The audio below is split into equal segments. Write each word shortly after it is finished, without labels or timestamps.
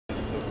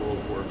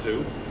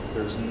II.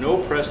 There's no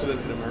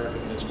precedent in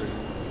American history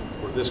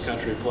for this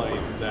country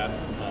playing that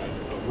kind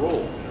of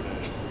role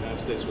internationally. The United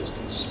States was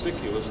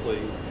conspicuously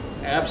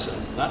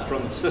absent, not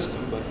from the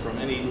system, but from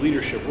any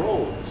leadership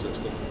role in the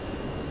system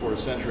for a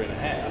century and a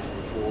half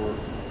before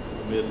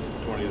the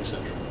mid-20th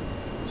century.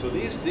 So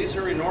these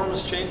are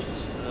enormous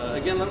changes.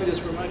 Again, let me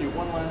just remind you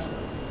one last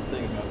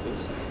thing about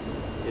this.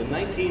 In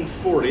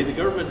 1940, the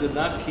government did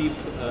not keep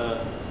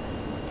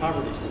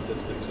poverty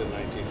statistics in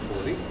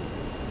 1940.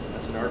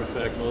 That's an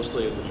artifact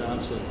mostly of the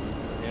Johnson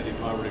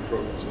anti-poverty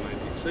programs in the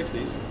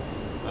 1960s.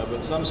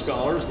 But some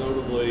scholars,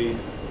 notably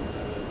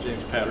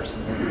James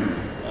Patterson,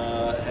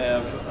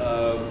 have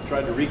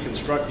tried to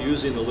reconstruct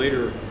using the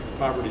later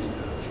poverty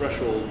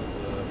threshold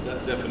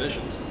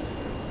definitions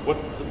what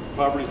the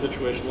poverty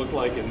situation looked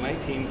like in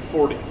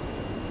 1940.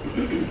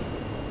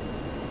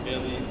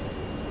 And the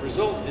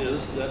result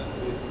is that,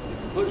 the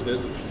conclusion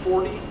is that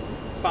 45%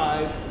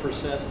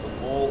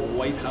 of all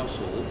white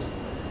households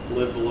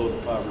live below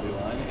the poverty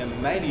line, and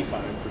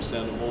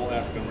 95% of all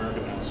African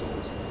American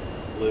households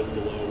live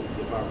below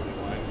the poverty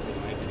line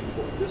in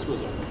 1940. This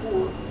was a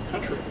poor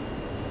country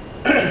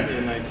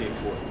in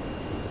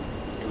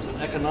 1940. It was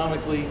an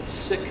economically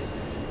sick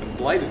and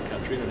blighted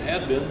country, and it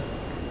had been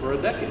for a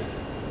decade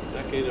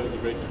of the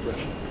Great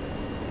Depression.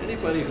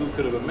 Anybody who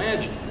could have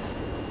imagined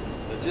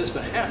that just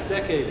a half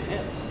decade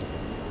hence,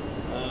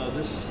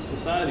 this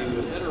society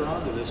would enter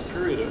onto this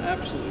period of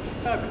absolutely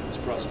fabulous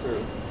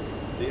prosperity.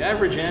 The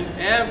average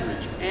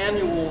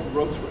annual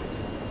growth rate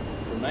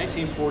from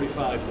 1945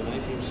 to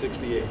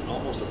 1968,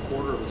 almost a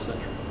quarter of a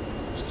century,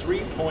 was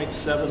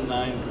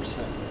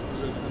 3.79%.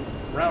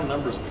 Round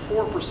numbers,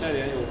 4%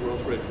 annual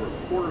growth rate for a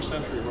quarter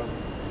century run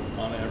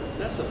on average.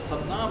 That's a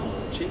phenomenal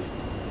achievement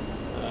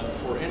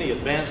for any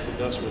advanced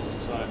industrial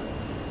society.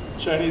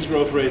 Chinese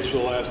growth rates for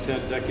the last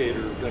decade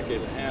or decade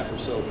and a half or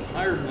so have been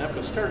higher than that,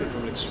 but started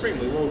from an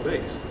extremely low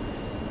base.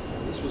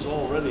 This was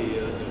already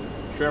a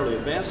fairly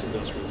advanced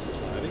industrial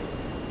society,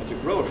 and to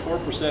grow at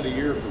 4% a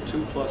year for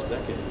 2+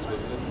 decades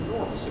was an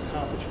enormous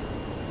accomplishment.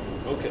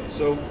 Okay,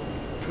 so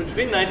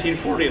between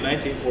 1940 and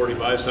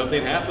 1945,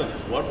 something happens.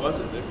 What was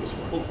it? It was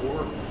World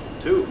War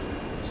II.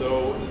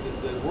 So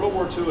the World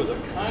War II is a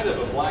kind of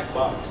a black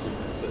box, you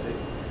might say,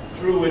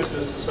 through which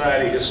this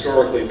society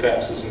historically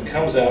passes and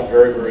comes out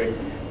very, very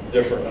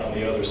different on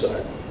the other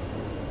side.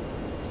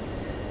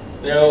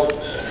 Now,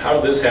 how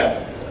did this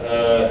happen?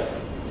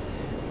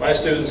 My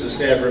students at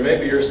Stanford,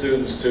 maybe your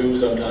students too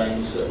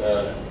sometimes,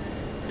 if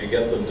you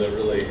get them to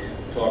really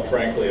talk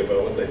frankly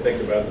about what they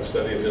think about the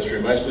study of history,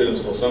 my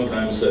students will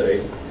sometimes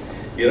say,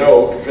 you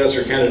know,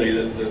 Professor Kennedy,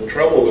 the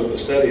trouble with the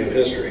study of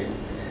history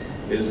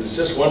is it's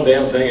just one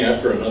damn thing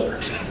after another.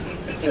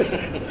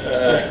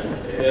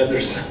 And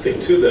there's something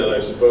to that, I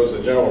suppose,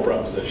 a general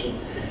proposition.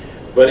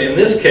 But in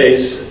this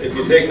case, if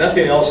you take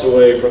nothing else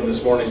away from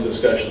this morning's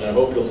discussion, I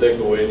hope you'll take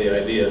away the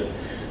idea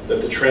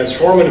that the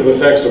transformative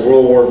effects of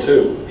World War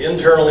II,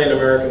 internally in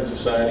American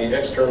society,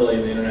 externally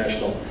in the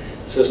international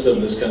system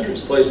this country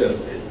is placed in,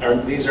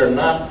 these are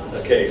not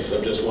a case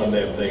of just one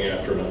damn thing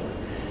after another.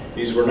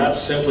 These were not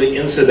simply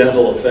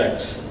incidental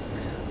effects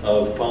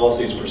of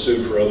policies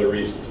pursued for other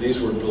reasons. These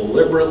were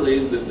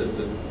deliberately,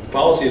 the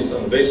policies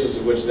on the basis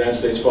of which the United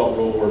States fought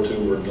World War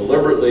II were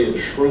deliberately and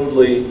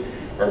shrewdly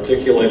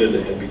articulated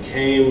and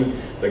became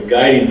the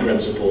guiding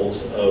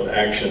principles of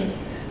action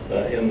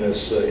in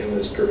this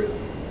period.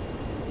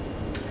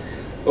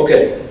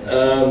 Okay,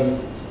 so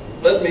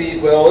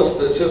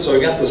I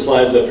got the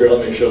slides up here,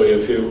 let me show you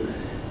a few.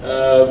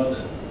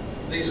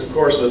 These, of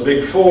course, are the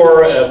big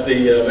four at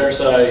the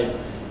Versailles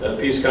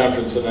Peace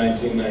Conference in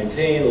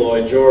 1919,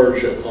 Lloyd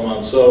George,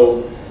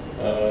 Clemenceau,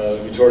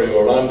 Vittorio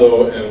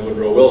Orlando, and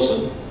Woodrow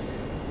Wilson.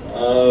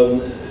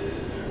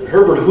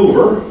 Herbert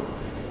Hoover,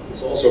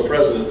 who's also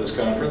president of this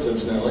conference,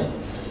 incidentally,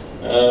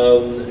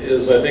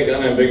 is, I think,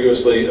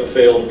 unambiguously a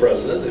failed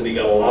president, and he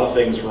got a lot of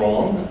things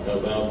wrong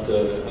about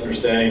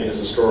understanding his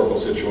historical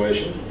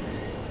situation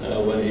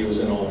when he was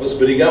in office.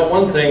 But he got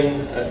one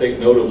thing, I think,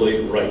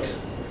 notably right.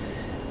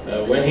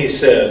 When he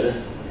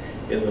said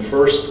in the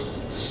first,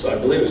 I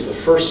believe it's the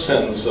first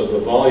sentence of the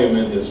volume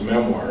in his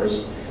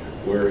memoirs,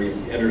 where he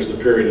enters the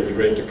period of the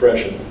Great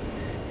Depression,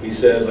 he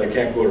says, I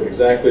can't quote it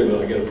exactly, but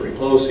I'll get it pretty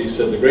close, he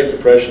said, the Great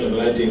Depression of the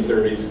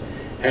 1930s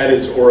had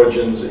its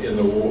origins in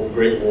the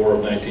Great War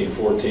of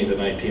 1914 to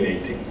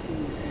 1918.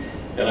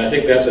 And I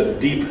think that's a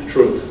deep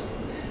truth.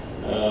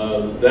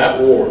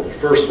 That war, the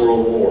First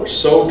World War,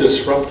 so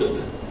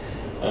disrupted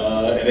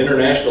an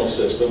international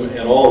system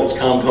and all of its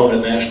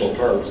component national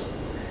parts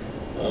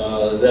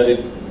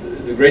that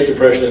the Great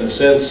Depression, in a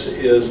sense,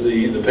 is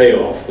the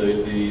payoff,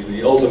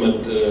 the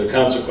ultimate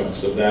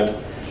consequence of that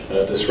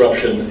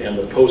disruption and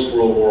the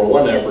post-World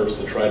War I efforts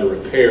to try to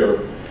repair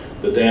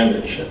the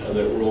damage that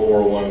World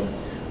War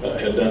I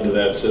had done to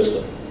that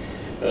system.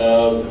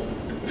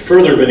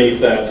 Further beneath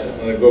that, I'm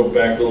going to go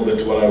back a little bit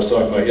to what I was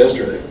talking about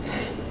yesterday.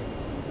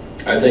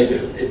 I think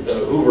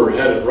Hoover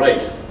had it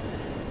right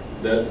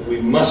that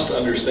we must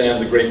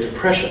understand the Great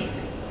Depression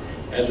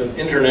as an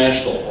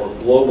international or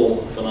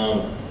global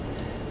phenomenon.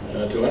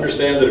 To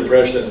understand the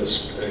Depression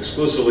as an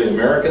exclusively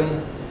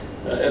American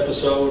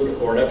episode,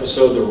 or an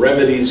episode the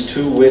remedies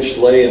to which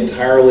lay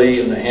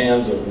entirely in the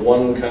hands of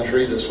one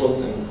country, this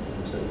one,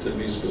 and to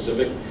be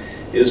specific,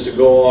 is to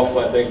go off,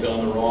 I think,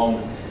 on the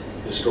wrong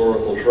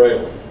historical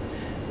trail.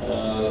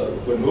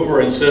 When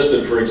Hoover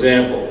insisted, for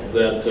example,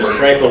 that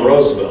Franklin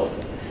Roosevelt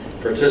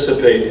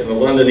participate in the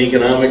London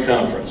Economic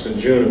Conference in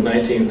June of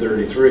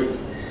 1933,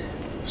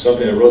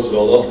 something that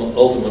Roosevelt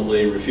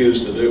ultimately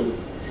refused to do.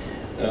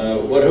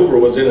 What Hoover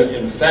was in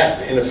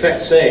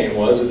effect saying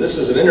was that this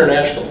is an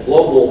international,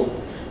 global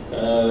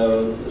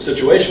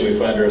situation we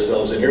find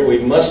ourselves in here. We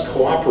must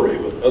cooperate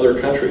with other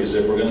countries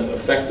if we're going to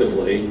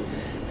effectively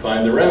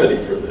find the remedy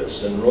for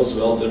this, and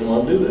Roosevelt didn't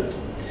want to do that.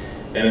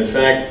 And in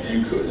fact,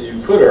 you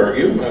could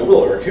argue, I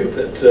will argue,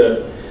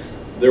 that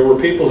there were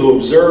people who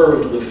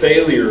observed the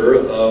failure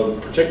of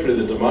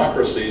particularly the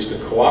democracies to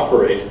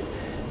cooperate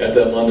at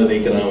that London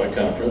Economic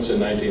Conference in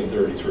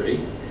 1933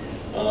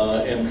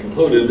 and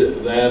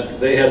concluded that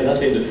they had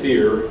nothing to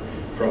fear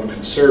from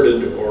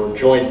concerted or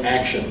joint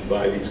action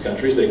by these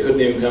countries. They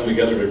couldn't even come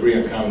together to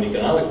agree on common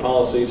economic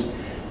policies.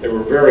 They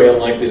were very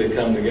unlikely to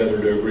come together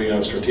to agree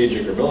on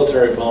strategic or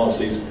military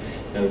policies.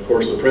 And of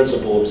course, the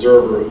principal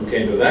observer who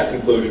came to that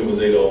conclusion was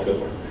Adolf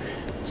Hitler.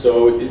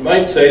 So you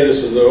might say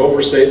this is an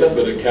overstatement,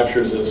 but it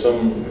captures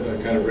some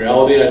kind of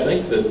reality, I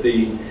think, that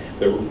the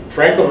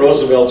Franklin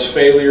Roosevelt's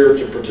failure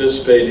to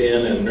participate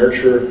in and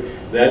nurture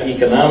that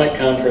economic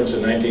conference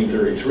in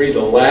 1933,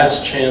 the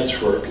last chance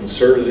for a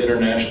concerted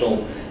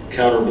international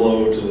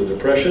counterblow to the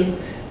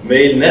Depression,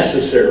 made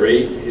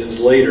necessary his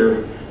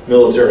later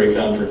military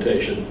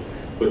confrontation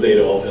with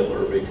Adolf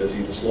Hitler, because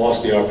he just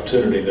lost the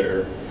opportunity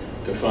there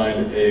to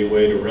find a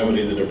way to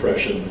remedy the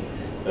Depression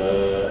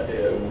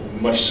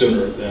much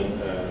sooner than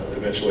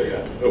eventually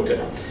happened. Okay.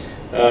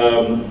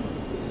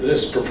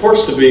 This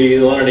purports to be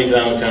the London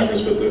Economic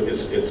Conference, but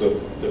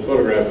the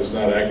photograph is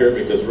not accurate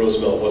because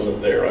Roosevelt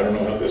wasn't there. I don't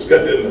know how this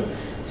got in the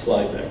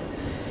slide deck.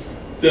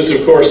 This,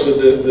 of course,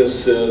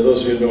 those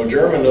of you who know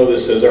German know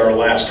this as our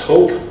last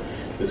hope,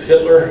 is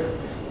Hitler.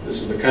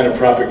 This is the kind of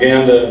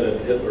propaganda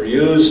that Hitler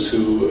used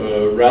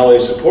to rally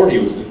support.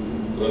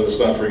 Let us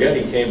not forget,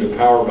 he came to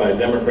power by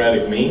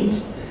democratic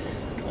means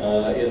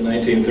in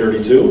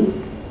 1932.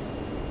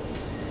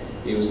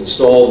 He was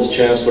installed as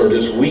chancellor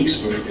just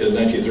weeks in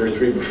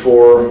 1933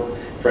 before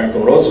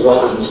Franklin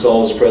Roosevelt was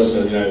installed as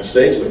president of the United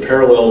States. The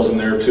parallels in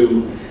their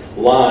two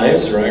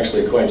lives are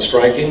actually quite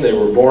striking. They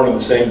were born in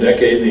the same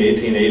decade, in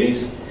the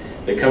 1880s.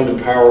 They come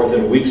to power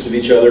within weeks of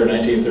each other in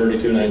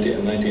 1932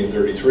 and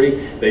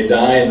 1933. They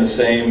die in the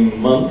same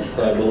month,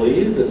 I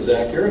believe, it's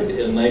accurate,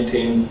 in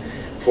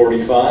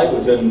 1945,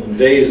 within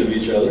days of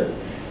each other.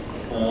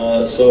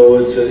 So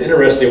it's an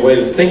interesting way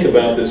to think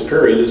about this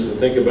period, is to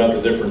think about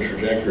the different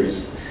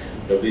trajectories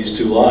of these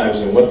two lives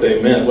and what they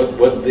meant,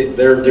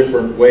 their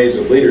different ways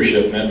of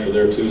leadership meant for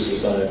their two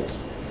societies.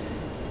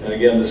 And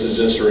again, this is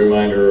just a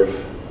reminder of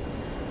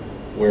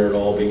where it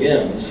all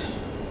begins.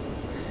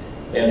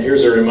 And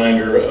here's a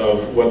reminder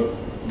of what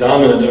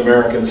dominant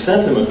American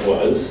sentiment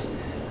was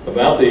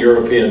about the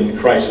European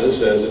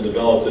crisis as it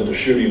developed into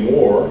shooting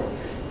war,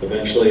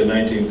 eventually in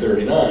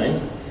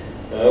 1939,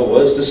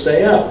 was to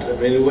stay out. I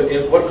mean,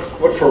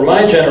 what for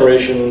my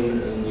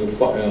generation,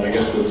 and I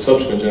guess the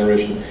subsequent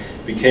generation,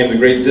 became the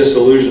great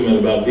disillusionment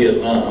about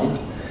Vietnam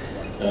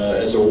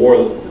as a war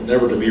that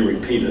never to be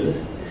repeated.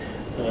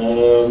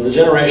 The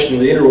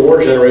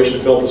interwar generation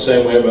felt the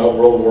same way about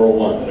World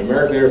War I. That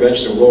American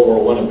intervention in World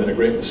War I had been a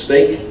great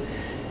mistake.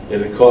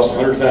 It had cost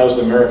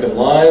 100,000 American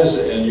lives,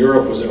 and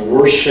Europe was in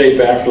worse shape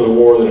after the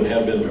war than it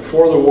had been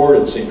before the war. It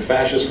had seen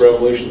fascist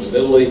revolutions in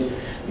Italy,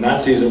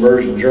 Nazis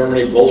emerged in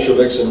Germany,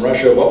 Bolsheviks in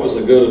Russia. What was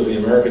the good of the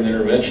American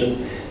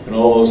intervention and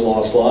all those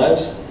lost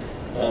lives?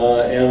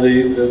 And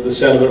the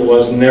sentiment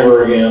was,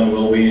 never again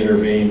will we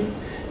intervene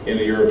in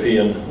a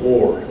European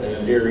war.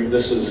 And here,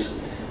 this is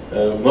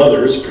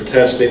mothers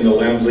protesting the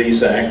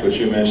Lend-Lease Act, which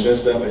you mentioned,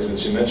 incidentally,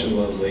 since you mentioned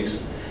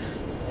Lend-Lease.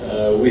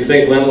 We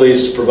think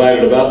Lend-Lease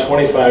provided about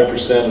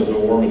 25% of the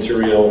war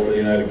material for the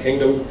United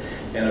Kingdom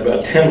and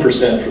about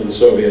 10% for the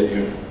Soviet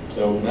Union.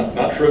 So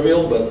not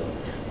trivial, but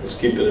let's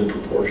keep it in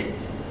proportion.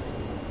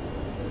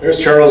 There's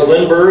Charles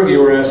Lindbergh. You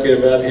were asking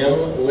about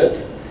him,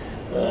 Whit.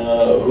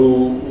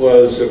 Who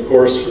was, of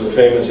course, the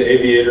famous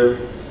aviator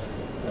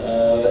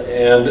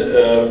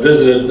and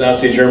visited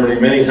Nazi Germany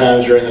many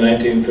times during the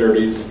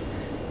 1930s,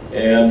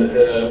 and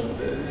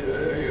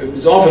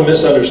is often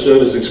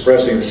misunderstood as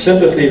expressing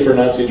sympathy for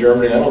Nazi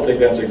Germany. I don't think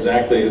that's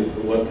exactly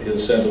what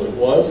his sentiment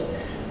was,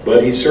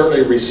 but he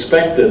certainly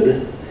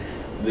respected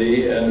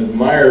and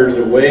admired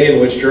the way in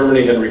which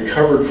Germany had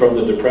recovered from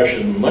the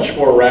Depression much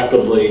more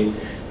rapidly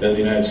than the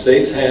United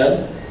States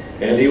had,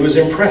 and he was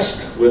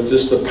impressed with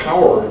just the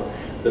power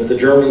that the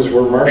Germans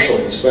were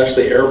marshaling,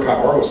 especially air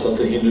power was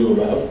something he knew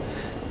about,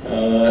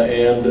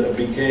 and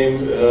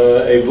became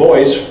a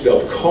voice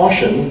of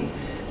caution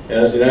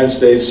as the United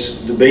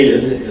States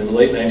debated in the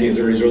late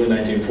 1930s, early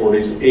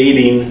 1940s,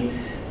 aiding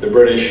the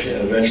British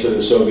and eventually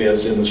the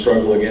Soviets in the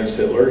struggle against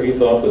Hitler. He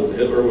thought that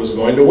Hitler was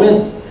going to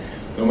win.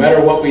 no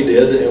matter what we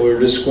did, and we were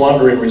just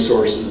squandering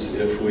resources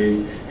if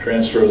we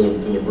transferred them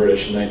to the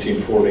British in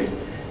 1940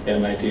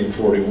 and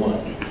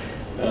 1941.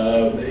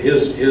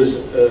 His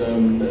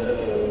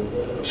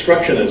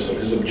obstructionism,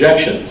 his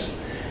objections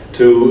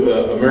to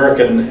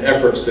American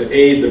efforts to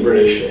aid the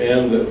British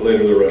and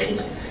later the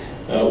Russians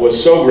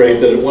was so great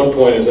that at one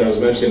point, as I was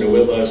mentioning to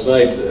Whit last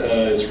night,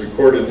 it's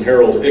recorded in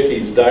Harold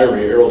Ickes'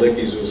 diary. Harold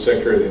Ickes was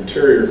Secretary of the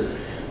Interior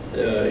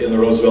in the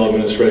Roosevelt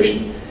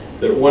administration,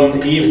 that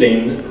one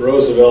evening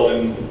Roosevelt,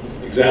 in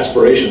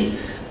exasperation,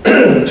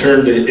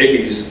 turned to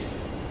Ickes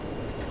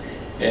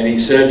and he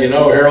said, "You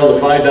know, Harold,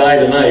 if I die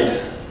tonight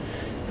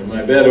in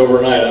my bed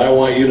overnight, I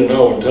want you to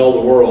know and tell the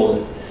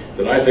world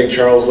that I think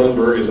Charles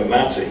Lindbergh is a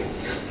Nazi,"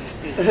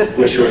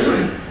 which was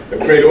a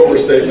great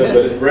overstatement,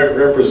 but it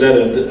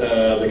represented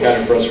the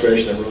kind of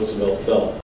frustration that Roosevelt felt.